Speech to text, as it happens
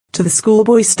to the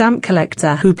schoolboy stamp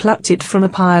collector who plucked it from a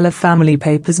pile of family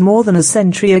papers more than a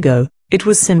century ago. It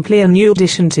was simply a new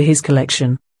addition to his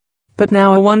collection. But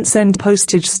now a 1-cent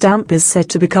postage stamp is said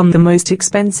to become the most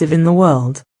expensive in the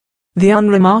world. The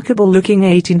unremarkable-looking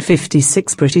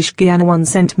 1856 British Guiana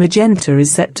 1-cent Magenta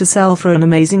is set to sell for an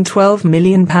amazing £12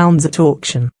 million at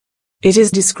auction. It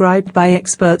is described by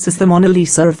experts as the Mona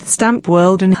Lisa of the stamp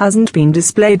world and hasn't been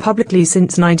displayed publicly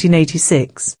since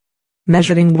 1986.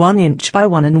 Measuring 1 inch by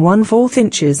 1 1/4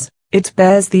 inches, it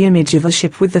bears the image of a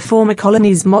ship with the former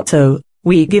colony's motto,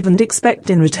 "We give and expect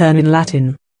in return" in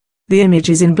Latin. The image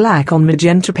is in black on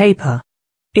magenta paper.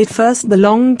 It first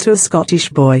belonged to a Scottish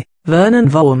boy, Vernon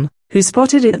Vaughan, who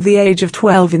spotted it at the age of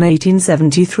 12 in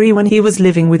 1873 when he was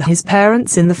living with his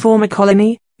parents in the former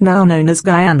colony, now known as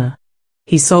Guyana.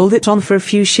 He sold it on for a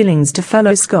few shillings to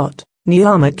fellow Scot,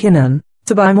 R McKinnon,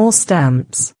 to buy more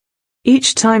stamps.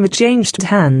 Each time it changed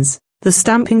hands, the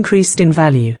stamp increased in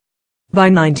value. By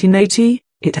 1980,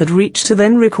 it had reached a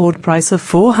then record price of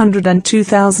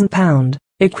 £402,000,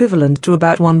 equivalent to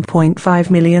about £1.5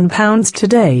 million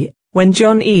today, when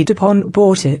John E Du Pont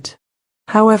bought it.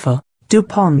 However, Du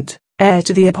Pont, heir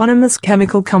to the eponymous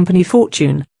chemical company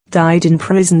fortune, died in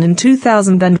prison in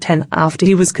 2010 after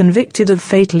he was convicted of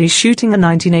fatally shooting a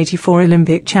 1984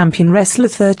 Olympic champion wrestler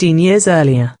 13 years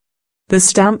earlier. The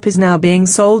stamp is now being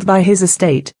sold by his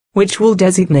estate, which will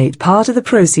designate part of the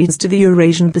proceeds to the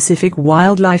Eurasian Pacific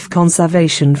Wildlife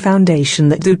Conservation Foundation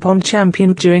that Du Pont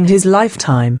championed during his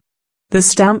lifetime. The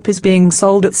stamp is being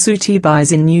sold at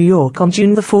Sotheby's in New York on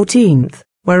June the 14th,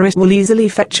 where it will easily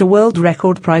fetch a world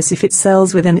record price if it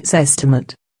sells within its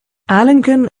estimate.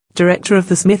 Kane, director of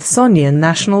the Smithsonian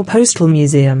National Postal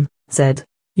Museum, said,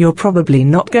 "You're probably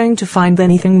not going to find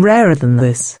anything rarer than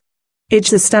this.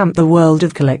 It's a stamp the world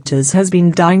of collectors has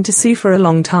been dying to see for a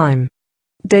long time."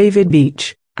 David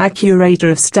Beech, a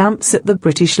curator of stamps at the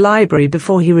British Library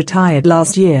before he retired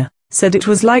last year, said it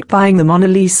was like buying the Mona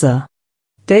Lisa.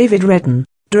 David Redden,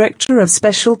 director of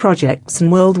special projects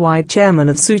and worldwide chairman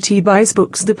of Sotheby's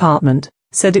books department,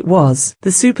 said it was the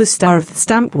superstar of the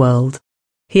stamp world.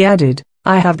 He added,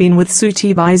 "I have been with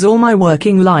Sotheby's all my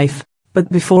working life, but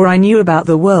before I knew about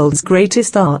the world's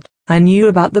greatest art, I knew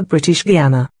about the British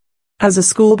Guiana. As a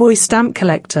schoolboy stamp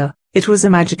collector, it was a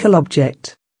magical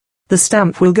object." The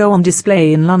stamp will go on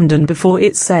display in London before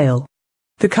its sale.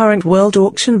 The current world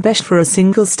auction best for a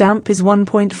single stamp is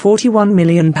 £1.41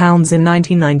 million in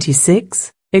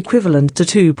 1996, equivalent to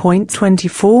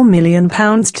 £2.24 million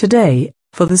today,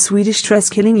 for the Swedish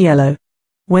Treskilling Yellow.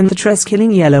 When the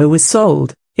Treskilling Yellow was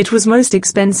sold, it was most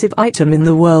expensive item in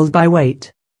the world by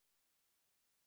weight.